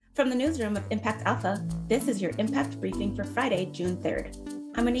From the newsroom of Impact Alpha, this is your Impact Briefing for Friday, June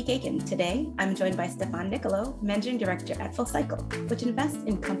 3rd. I'm Monique Aiken. Today, I'm joined by Stefan Nicolo, Managing Director at Full Cycle, which invests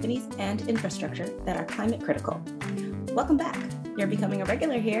in companies and infrastructure that are climate critical. Welcome back. You're becoming a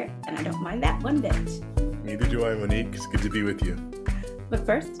regular here, and I don't mind that one bit. Neither do I, Monique. It's good to be with you. But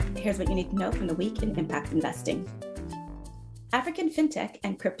first, here's what you need to know from the week in impact investing. African fintech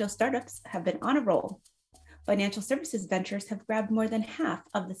and crypto startups have been on a roll. Financial services ventures have grabbed more than half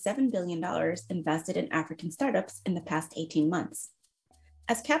of the $7 billion invested in African startups in the past 18 months.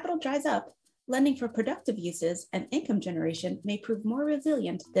 As capital dries up, lending for productive uses and income generation may prove more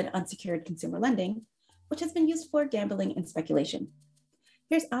resilient than unsecured consumer lending, which has been used for gambling and speculation.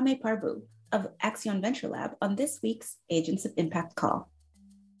 Here's Ame Parvu of Axion Venture Lab on this week's Agents of Impact call.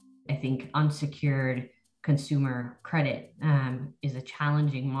 I think unsecured consumer credit is a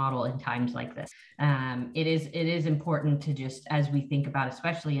challenging model in times like this. It is important to just, as we think about,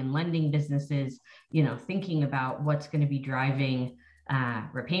 especially in lending businesses, thinking about what's going to be driving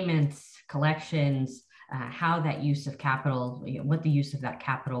repayments, collections, how that use of capital, what the use of that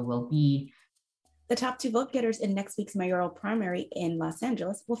capital will be. The top two vote getters in next week's mayoral primary in Los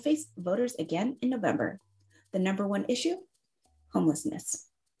Angeles will face voters again in November. The number one issue? Homelessness.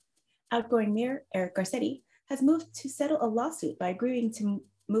 Outgoing Mayor Eric Garcetti has moved to settle a lawsuit by agreeing to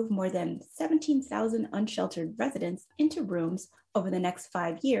move more than 17,000 unsheltered residents into rooms over the next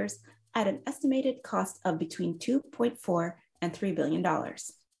 5 years at an estimated cost of between $2.4 and $3 billion.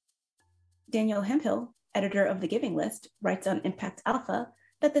 Daniel Hemphill, editor of The Giving List, writes on Impact Alpha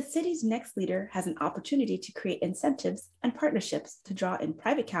that the city's next leader has an opportunity to create incentives and partnerships to draw in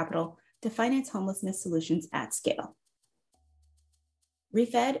private capital to finance homelessness solutions at scale.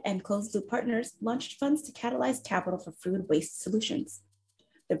 Refed and Closed Loop Partners launched funds to catalyze capital for food waste solutions.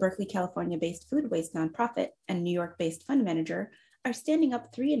 The Berkeley, California-based food waste nonprofit and New York-based fund manager are standing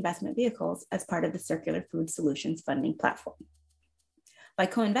up 3 investment vehicles as part of the Circular Food Solutions funding platform. By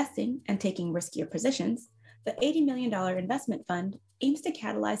co-investing and taking riskier positions, the $80 million investment fund aims to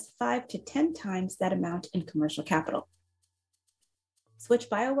catalyze 5 to 10 times that amount in commercial capital. Switch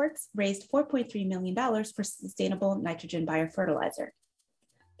Bioworks raised $4.3 million for sustainable nitrogen biofertilizer.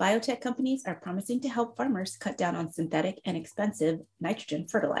 Biotech companies are promising to help farmers cut down on synthetic and expensive nitrogen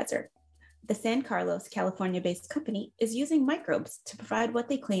fertilizer. The San Carlos, California-based company is using microbes to provide what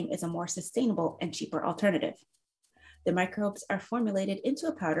they claim is a more sustainable and cheaper alternative. The microbes are formulated into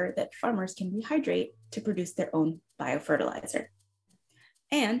a powder that farmers can rehydrate to produce their own biofertilizer.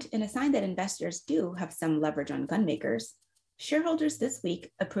 And in a sign that investors do have some leverage on gun makers, shareholders this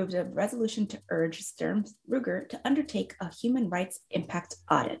week approved a resolution to urge Sturm Ruger to undertake a human rights impact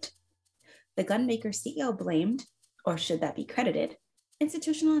audit. The gunmaker CEO blamed, or should that be credited,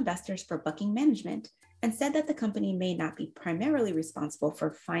 institutional investors for bucking management and said that the company may not be primarily responsible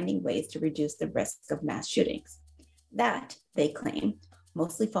for finding ways to reduce the risk of mass shootings. That, they claim,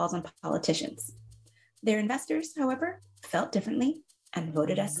 mostly falls on politicians. Their investors, however, felt differently and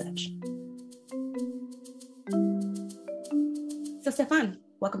voted as such. So Stefan,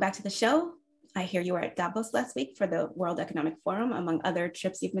 welcome back to the show. I hear you were at Davos last week for the World Economic Forum, among other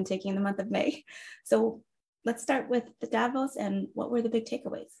trips you've been taking in the month of May. So let's start with the Davos and what were the big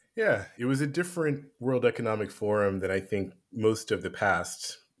takeaways? Yeah, it was a different World Economic Forum than I think most of the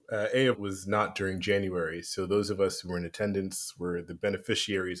past. It was not during January, so those of us who were in attendance were the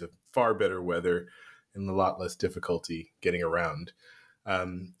beneficiaries of far better weather and a lot less difficulty getting around.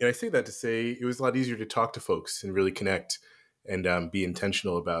 And I say that to say it was a lot easier to talk to folks and really connect and be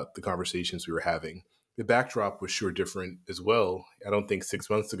intentional about the conversations we were having. The backdrop was sure different as well. I don't think 6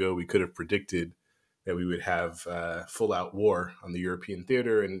 months ago we could have predicted that we would have full-out war on the European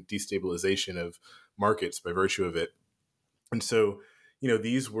theater and destabilization of markets by virtue of it. And so,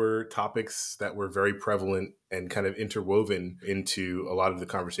 these were topics that were very prevalent and kind of interwoven into a lot of the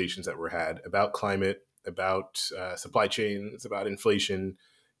conversations that were had about climate, about supply chains, about inflation.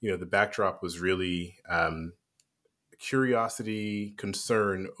 The backdrop was really curiosity,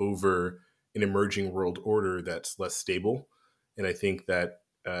 concern over an emerging world order that's less stable. And I think that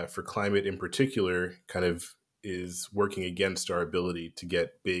for climate in particular, kind of is working against our ability to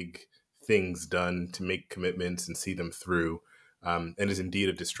get big things done, to make commitments and see them through, and is indeed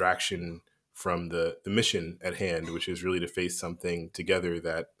a distraction from the mission at hand, which is really to face something together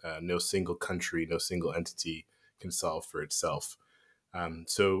that no single country, no single entity can solve for itself.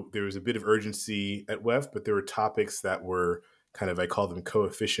 So there was a bit of urgency at WEF, but there were topics that were kind of, I call them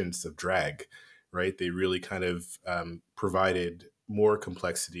coefficients of drag, right? They really kind of provided more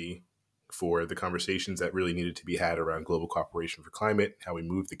complexity for the conversations that really needed to be had around global cooperation for climate, how we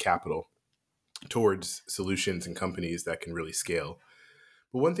move the capital towards solutions and companies that can really scale.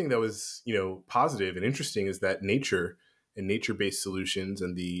 But one thing that was, positive and interesting is that nature and nature-based solutions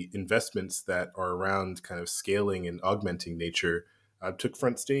and the investments that are around kind of scaling and augmenting nature took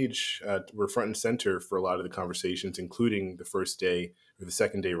front stage, were front and center for a lot of the conversations, including the first day or the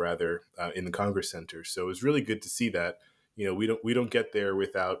second day rather, in the Congress Center. So it was really good to see that. We don't get there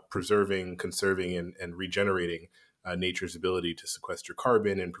without preserving, conserving, and regenerating nature's ability to sequester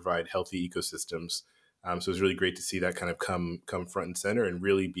carbon and provide healthy ecosystems. So it's really great to see that kind of come front and center and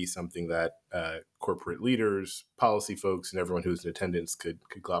really be something that corporate leaders, policy folks, and everyone who's in attendance could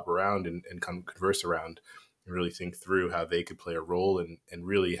glop around and come converse around and really think through how they could play a role and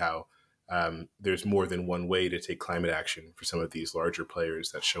really how there's more than one way to take climate action for some of these larger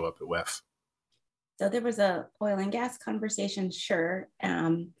players that show up at WEF. So there was a oil and gas conversation, sure.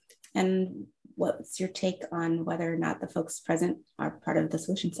 And what's your take on whether or not the folks present are part of the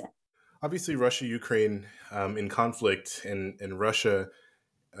solution set? Obviously, Russia, Ukraine in conflict, and Russia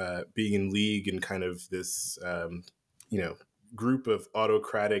being in league in kind of this, group of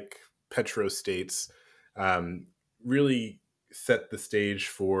autocratic petrostates really set the stage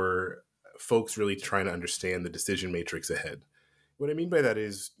for folks really trying to understand the decision matrix ahead. What I mean by that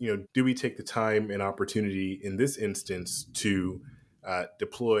is, do we take the time and opportunity in this instance to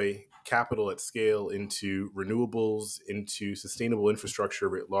deploy capital at scale into renewables, into sustainable infrastructure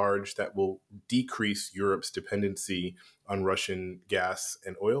writ large that will decrease Europe's dependency on Russian gas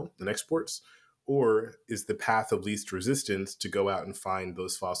and oil and exports? Or is the path of least resistance to go out and find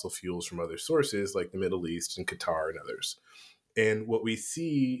those fossil fuels from other sources like the Middle East and Qatar and others? And what we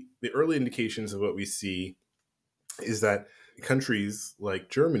see, the early indications of what we see is that countries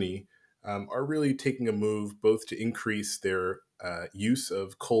like Germany are really taking a move both to increase their use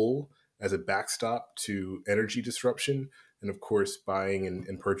of coal as a backstop to energy disruption, and of course, buying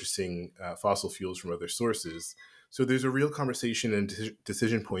and purchasing fossil fuels from other sources. So there's a real conversation and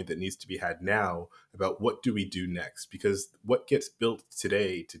decision point that needs to be had now about what do we do next? Because what gets built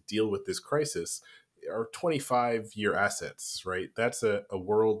today to deal with this crisis are 25-year assets, right? That's a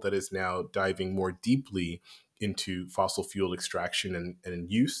world that is now diving more deeply into fossil fuel extraction and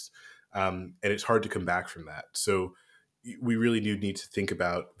use. And it's hard to come back from that. So we really do need to think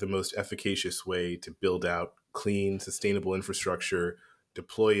about the most efficacious way to build out clean, sustainable infrastructure,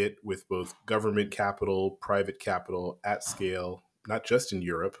 deploy it with both government capital, private capital at scale, not just in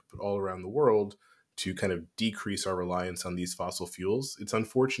Europe, but all around the world, to kind of decrease our reliance on these fossil fuels. It's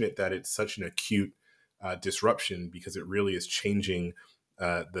unfortunate that it's such an acute disruption because it really is changing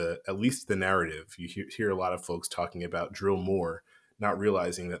at least the narrative. You hear a lot of folks talking about drill more, not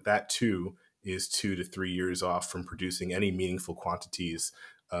realizing that too is 2 to 3 years off from producing any meaningful quantities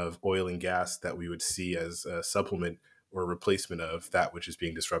of oil and gas that we would see as a supplement or a replacement of that which is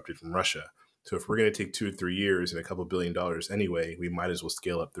being disrupted from Russia. So if we're going to take 2 or 3 years and a couple $1 billion anyway, we might as well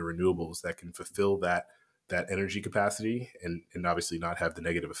scale up the renewables that can fulfill that energy capacity and obviously not have the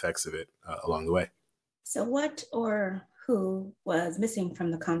negative effects of it along the way. So what or who was missing from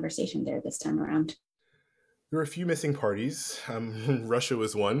the conversation there this time around? There were a few missing parties. Russia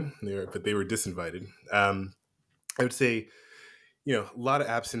was one, but they were disinvited. I would say, a lot of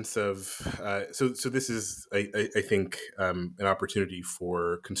absence of. So this is, I think, an opportunity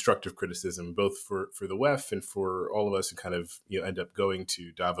for constructive criticism, both for the WEF and for all of us who kind of end up going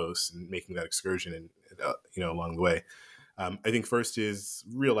to Davos and making that excursion and along the way. I think first is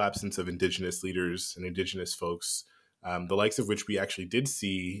real absence of indigenous leaders and indigenous folks, the likes of which we actually did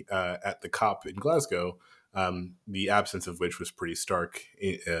see at the COP in Glasgow. The absence of which was pretty stark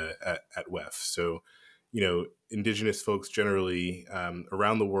at WEF. So, indigenous folks generally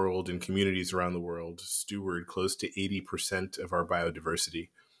around the world and communities around the world steward close to 80% of our biodiversity.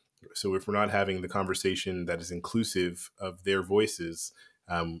 So if we're not having the conversation that is inclusive of their voices,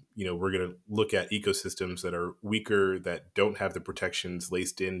 we're going to look at ecosystems that are weaker, that don't have the protections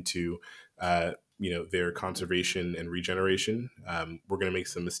laced into their conservation and regeneration. We're going to make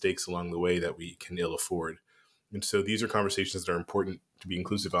some mistakes along the way that we can ill afford. And so these are conversations that are important to be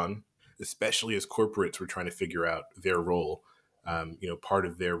inclusive on, especially as corporates were trying to figure out their role. Part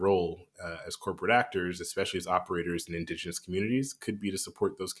of their role as corporate actors, especially as operators in indigenous communities, could be to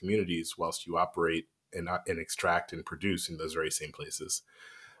support those communities whilst you operate and extract and produce in those very same places.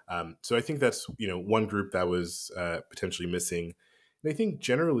 So I think that's, one group that was potentially missing. And I think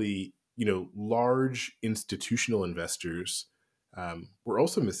generally, large institutional investors were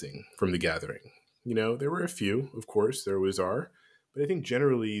also missing from the gathering. There were a few, of course, there always are. But I think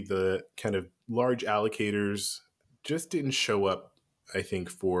generally the kind of large allocators just didn't show up, I think,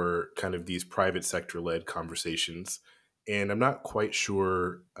 for kind of these private sector-led conversations. And I'm not quite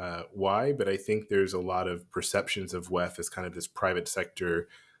sure why, but I think there's a lot of perceptions of WEF as kind of this private sector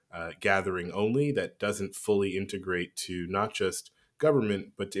gathering only that doesn't fully integrate to not just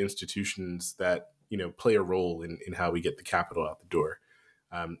government, but to institutions that, play a role in how we get the capital out the door.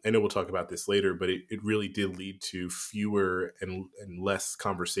 I know we'll talk about this later, but it really did lead to fewer and less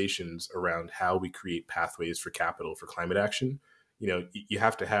conversations around how we create pathways for capital for climate action. You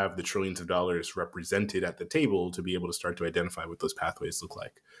have to have the trillions of dollars represented at the table to be able to start to identify what those pathways look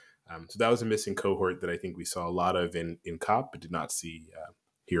like. So that was a missing cohort that I think we saw a lot of in COP, but did not see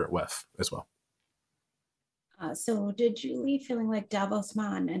here at WEF as well. So did you leave feeling like Davos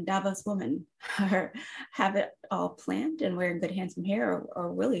man and Davos woman have it all planned and we're in good hands from here?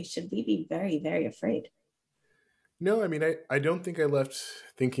 Or really, should we be very, very afraid? No, I mean, I don't think I left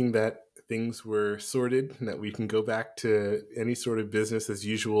thinking that things were sorted and that we can go back to any sort of business as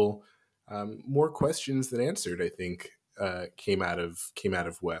usual. More questions than answered, I think, came out of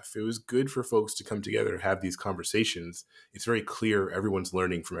WEF. It was good for folks to come together and have these conversations. It's very clear everyone's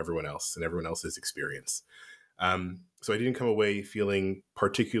learning from everyone else and everyone else's experience. So I didn't come away feeling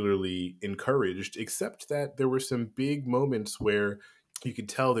particularly encouraged, except that there were some big moments where you could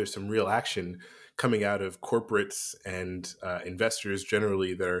tell there's some real action coming out of corporates and investors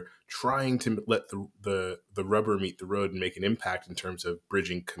generally that are trying to let the rubber meet the road and make an impact in terms of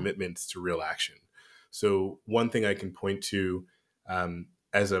bridging commitments to real action. So one thing I can point to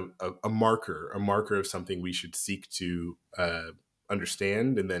as a marker of something we should seek to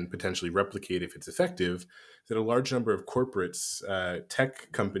understand and then potentially replicate if it's effective, that a large number of corporates,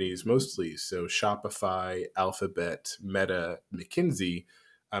 tech companies mostly, so Shopify, Alphabet, Meta, McKinsey,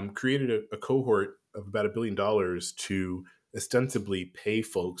 created a cohort of about $1 billion to ostensibly pay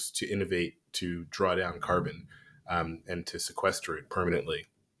folks to innovate to draw down carbon and to sequester it permanently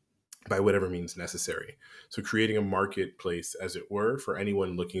by whatever means necessary. So creating a marketplace, as it were, for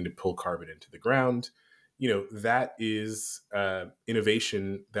anyone looking to pull carbon into the ground. That is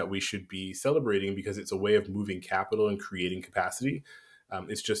innovation that we should be celebrating because it's a way of moving capital and creating capacity.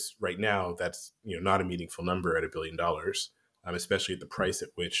 It's just right now that's not a meaningful number at $1 billion, especially at the price at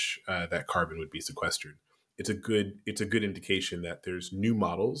which that carbon would be sequestered. It's a good indication that there's new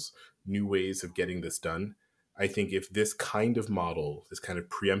models, new ways of getting this done. I think if this kind of model, this kind of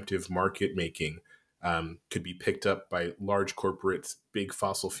preemptive market making, could be picked up by large corporates, big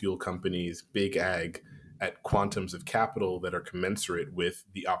fossil fuel companies, big ag, at quantums of capital that are commensurate with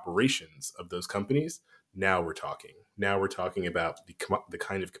the operations of those companies, now we're talking. Now we're talking about the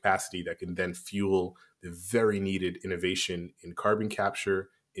kind of capacity that can then fuel the very needed innovation in carbon capture,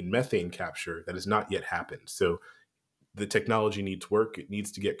 in methane capture that has not yet happened. So the technology needs work. It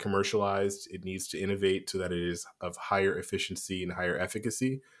needs to get commercialized. It needs to innovate so that it is of higher efficiency and higher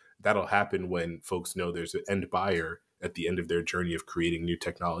efficacy. That'll happen when folks know there's an end buyer at the end of their journey of creating new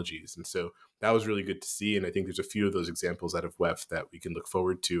technologies. And so that was really good to see. And I think there's a few of those examples out of WEF that we can look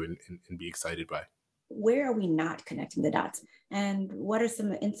forward to and be excited by. Where are we not connecting the dots? And what are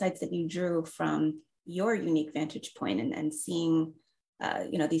some insights that you drew from your unique vantage point and seeing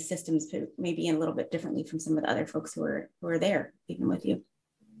these systems maybe a little bit differently from some of the other folks who are there, even with you?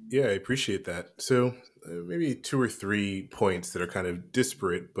 Yeah, I appreciate that. So maybe 2 or 3 points that are kind of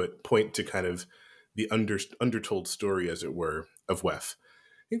disparate, but point to kind of the undertold story, as it were, of WEF.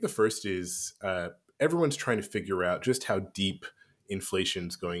 I think the first is everyone's trying to figure out just how deep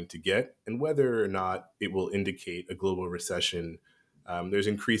inflation's going to get and whether or not it will indicate a global recession. There's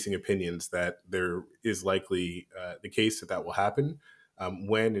increasing opinions that there is likely the case that will happen.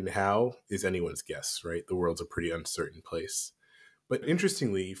 When and how is anyone's guess, right? The world's a pretty uncertain place. But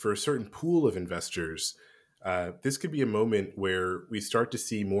interestingly, for a certain pool of investors, this could be a moment where we start to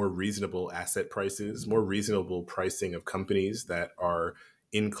see more reasonable asset prices, more reasonable pricing of companies that are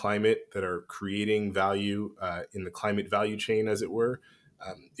in climate, that are creating value in the climate value chain, as it were.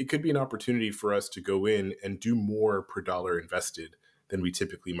 It could be an opportunity for us to go in and do more per dollar invested than we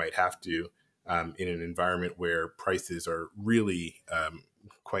typically might have to in an environment where prices are really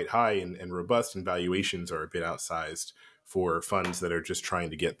quite high and robust and valuations are a bit outsized for funds that are just trying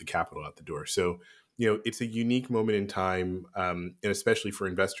to get the capital out the door. So, it's a unique moment in time, and especially for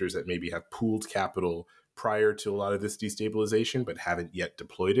investors that maybe have pooled capital prior to a lot of this destabilization, but haven't yet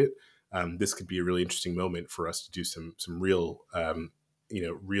deployed it. This could be a really interesting moment for us to do some real,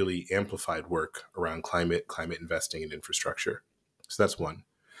 really amplified work around climate investing and infrastructure. So that's one.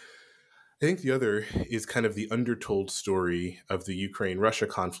 I think the other is kind of the undertold story of the Ukraine-Russia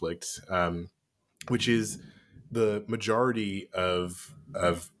conflict, which is the majority of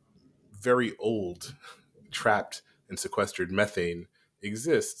very old trapped and sequestered methane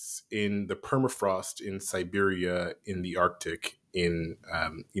exists in the permafrost in Siberia, in the Arctic, in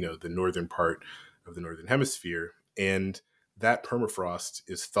the northern part of the northern hemisphere, and that permafrost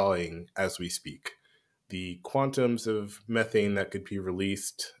is thawing as we speak. The quantums of methane that could be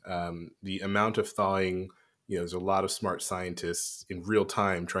released, the amount of thawing, there's a lot of smart scientists in real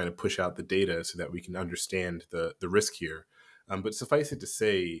time trying to push out the data so that we can understand the risk here. But suffice it to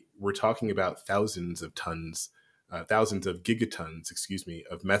say, we're talking about thousands of gigatons,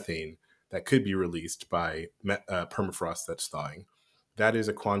 of methane that could be released by permafrost that's thawing. That is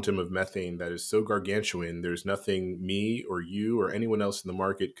a quantum of methane that is so gargantuan, there's nothing me or you or anyone else in the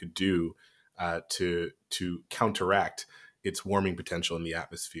market could do to counteract its warming potential in the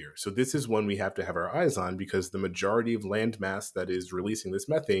atmosphere. So this is one we have to have our eyes on, because the majority of land mass that is releasing this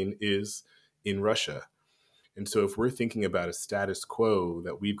methane is in Russia. And so if we're thinking about a status quo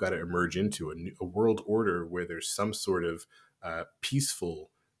that we've got to emerge into, a world order where there's some sort of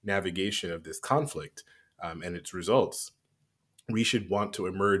peaceful navigation of this conflict and its results, we should want to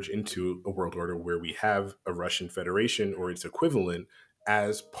emerge into a world order where we have a Russian Federation or its equivalent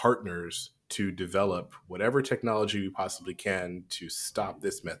as partners to develop whatever technology we possibly can to stop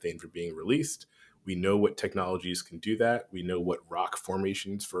this methane from being released. We know what technologies can do that. We know what rock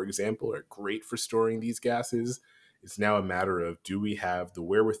formations, for example, are great for storing these gases. It's now a matter of, do we have the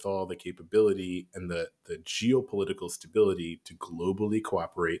wherewithal, the capability, and the geopolitical stability to globally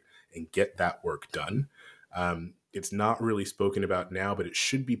cooperate and get that work done? It's not really spoken about now, but it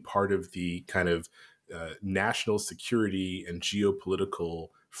should be part of the kind of national security and geopolitical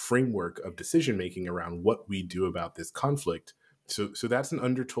framework of decision-making around what we do about this conflict. So that's an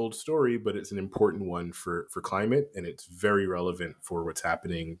undertold story, but it's an important one for climate, and it's very relevant for what's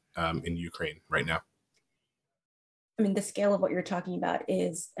happening in Ukraine right now. I mean, the scale of what you're talking about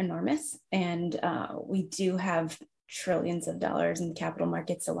is enormous, and we do have trillions of dollars in capital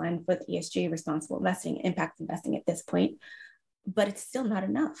markets aligned with ESG, responsible investing, impact investing at this point, but it's still not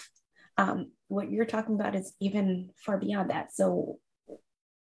enough. What you're talking about is even far beyond that. So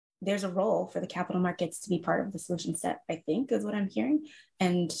there's a role for the capital markets to be part of the solution set, I think, is what I'm hearing.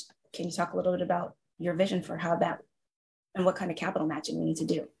 And can you talk a little bit about your vision for how that and what kind of capital matching we need to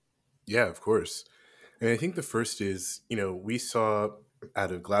do? Yeah, of course. And I think the first is, we saw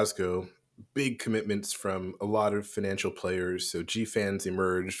out of Glasgow big commitments from a lot of financial players. So GFANZ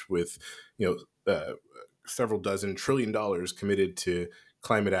emerged with, several dozen $1 trillion committed to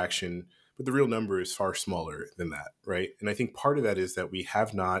climate action, but the real number is far smaller than that, right? And I think part of that is that we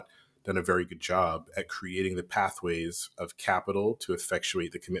have not done a very good job at creating the pathways of capital to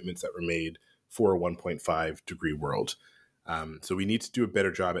effectuate the commitments that were made for a 1.5 degree world. So we need to do a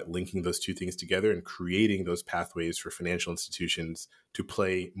better job at linking those two things together and creating those pathways for financial institutions to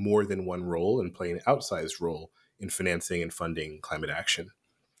play more than one role and play an outsized role in financing and funding climate action.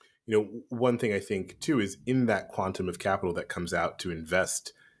 One thing I think too is in that quantum of capital that comes out to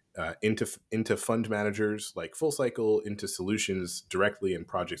invest into fund managers like Full Cycle, into solutions directly and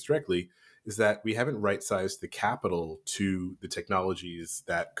projects directly, is that we haven't right-sized the capital to the technologies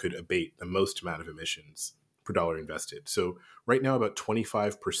that could abate the most amount of emissions per dollar invested. So right now, about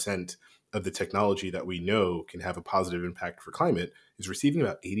 25% of the technology that we know can have a positive impact for climate is receiving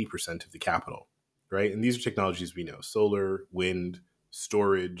about 80% of the capital, right? And these are technologies we know: solar, wind,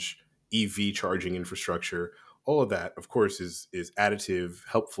 storage, EV charging infrastructure. All of that, of course, is additive,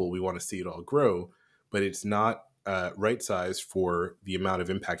 helpful. We want to see it all grow, but it's not right-sized for the amount of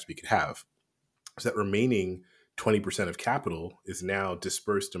impact we could have. So that remaining 20% of capital is now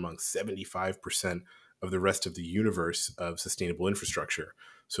dispersed among 75% of the rest of the universe of sustainable infrastructure.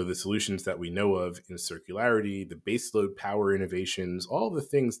 So the solutions that we know of in circularity, the baseload power innovations, all the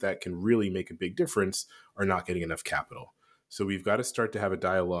things that can really make a big difference are not getting enough capital. So we've got to start to have a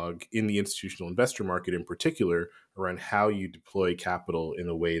dialogue in the institutional investor market in particular around how you deploy capital in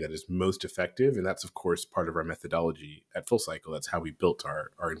a way that is most effective. And that's, of course, part of our methodology at Full Cycle. That's how we built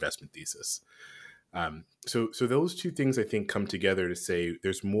our investment thesis. So those two things, I think, come together to say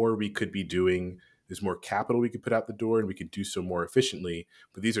there's more we could be doing. There's more capital we could put out the door, and we could do so more efficiently.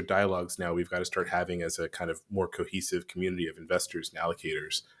 But these are dialogues now we've got to start having as a kind of more cohesive community of investors and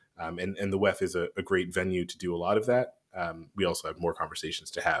allocators. And the WEF is a great venue to do a lot of that. We also have more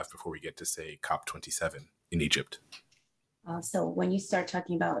conversations to have before we get to, say, COP27 in Egypt. So when you start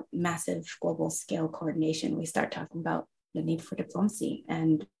talking about massive global scale coordination, we start talking about the need for diplomacy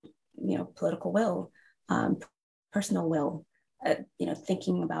and, political will, personal will,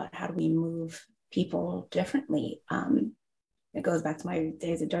 thinking about how do we move people differently. It goes back to my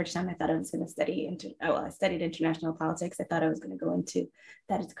days at Georgetown. I thought I was going to study, I studied international politics. I thought I was going to go into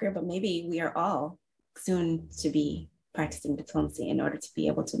that as a career, but maybe we are all soon to be practicing diplomacy in order to be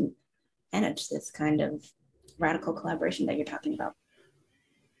able to manage this kind of radical collaboration that you're talking about?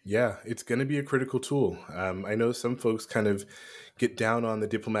 Yeah, it's going to be a critical tool. I know some folks kind of get down on the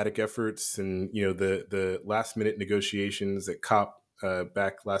diplomatic efforts and, the last minute negotiations at COP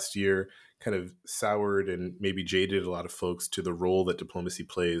back last year kind of soured and maybe jaded a lot of folks to the role that diplomacy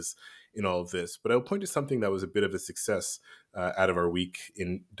plays in all of this. But I'll point to something that was a bit of a success out of our week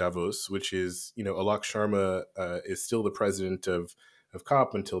in Davos, which is, Alok Sharma is still the president of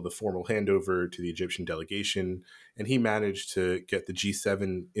COP until the formal handover to the Egyptian delegation. And he managed to get the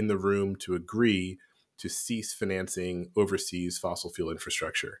G7 in the room to agree to cease financing overseas fossil fuel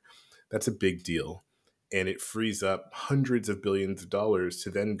infrastructure. That's a big deal. And it frees up hundreds of billions of dollars to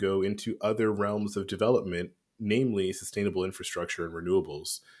then go into other realms of development, namely sustainable infrastructure and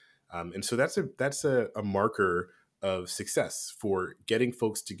renewables. And so that's a marker of success for getting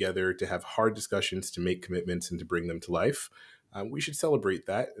folks together to have hard discussions, to make commitments, and to bring them to life. We should celebrate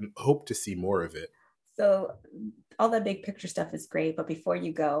that and hope to see more of it. So all that big picture stuff is great, but before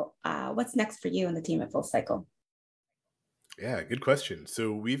you go, what's next for you and the team at Full Cycle? Yeah, good question.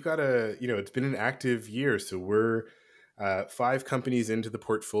 So we've got it's been an active year. So we're 5 companies into the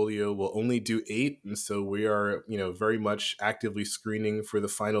portfolio. We'll only do 8. And so we are, very much actively screening for the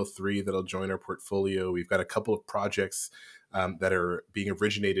final 3 that'll join our portfolio. We've got a couple of projects that are being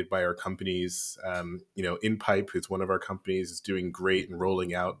originated by our companies. InPipe is one of our companies, is doing great and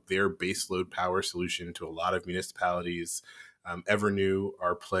rolling out their baseload power solution to a lot of municipalities. Evernew,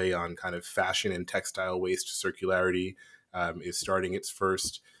 our play on kind of fashion and textile waste circularity, is starting its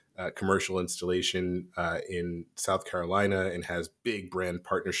first commercial installation in South Carolina and has big brand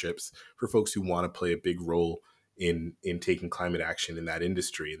partnerships for folks who want to play a big role in taking climate action in that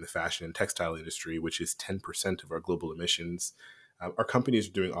industry, in the fashion and textile industry, which is 10% of our global emissions. Our companies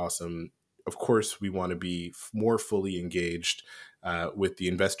are doing awesome. Of course, we want to be more fully engaged with the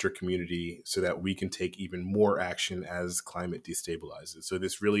investor community so that we can take even more action as climate destabilizes. So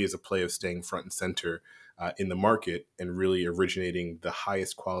this really is a play of staying front and center in the market and really originating the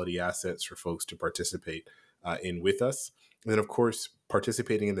highest quality assets for folks to participate in with us. And then, of course,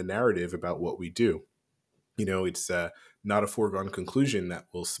 participating in the narrative about what we do. It's not a foregone conclusion that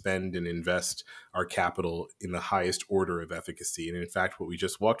we'll spend and invest our capital in the highest order of efficacy. And in fact, what we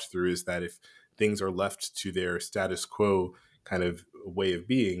just walked through is that if things are left to their status quo kind of way of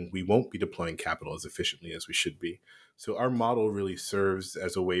being, we won't be deploying capital as efficiently as we should be. So our model really serves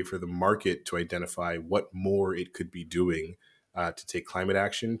as a way for the market to identify what more it could be doing to take climate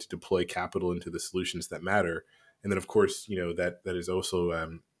action, to deploy capital into the solutions that matter. And then, of course, that is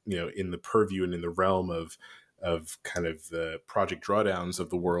also in the purview and in the realm of kind of the project drawdowns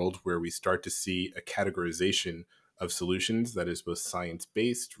of the world, where we start to see a categorization of solutions that is both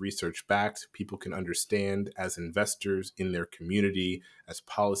science-based, research-backed. People can understand as investors in their community, as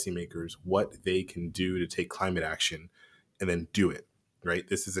policymakers, what they can do to take climate action and then do it, right?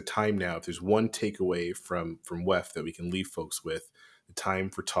 This is a time now, if there's one takeaway from WEF that we can leave folks with, the time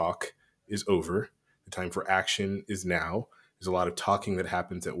for talk is over. The time for action is now. There's a lot of talking that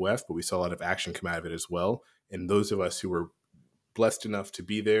happens at WEF, but we saw a lot of action come out of it as well. And those of us who were blessed enough to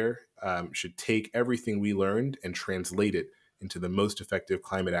be there should take everything we learned and translate it into the most effective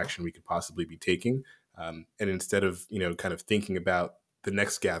climate action we could possibly be taking. And instead of, kind of thinking about the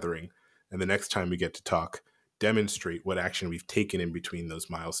next gathering and the next time we get to talk, demonstrate what action we've taken in between those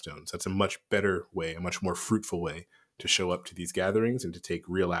milestones. That's a much better way, a much more fruitful way to show up to these gatherings and to take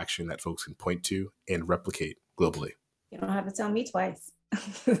real action that folks can point to and replicate globally. You don't have to tell me twice. I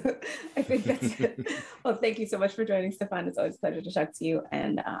think that's it. Well, thank you so much for joining, Stefan. It's always a pleasure to talk to you.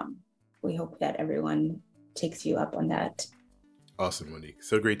 And we hope that everyone takes you up on that. Awesome, Monique.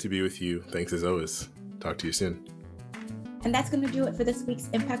 So great to be with you. Thanks as always. Talk to you soon. And that's going to do it for this week's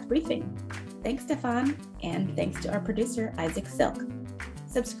Impact Briefing. Thanks, Stefan. And thanks to our producer, Isaac Silk.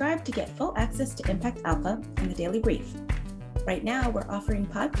 Subscribe to get full access to Impact Alpha and the Daily Brief. Right now, we're offering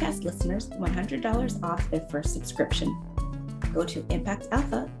podcast listeners $100 off their first subscription. Go to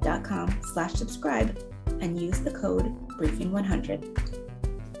impactalpha.com/subscribe and use the code briefing100.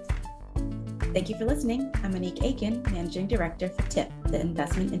 Thank you for listening. I'm Monique Aiken, Managing Director for TIP, the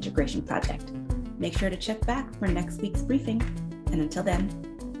Investment Integration Project. Make sure to check back for next week's briefing. And until then,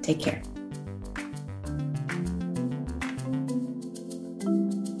 take care.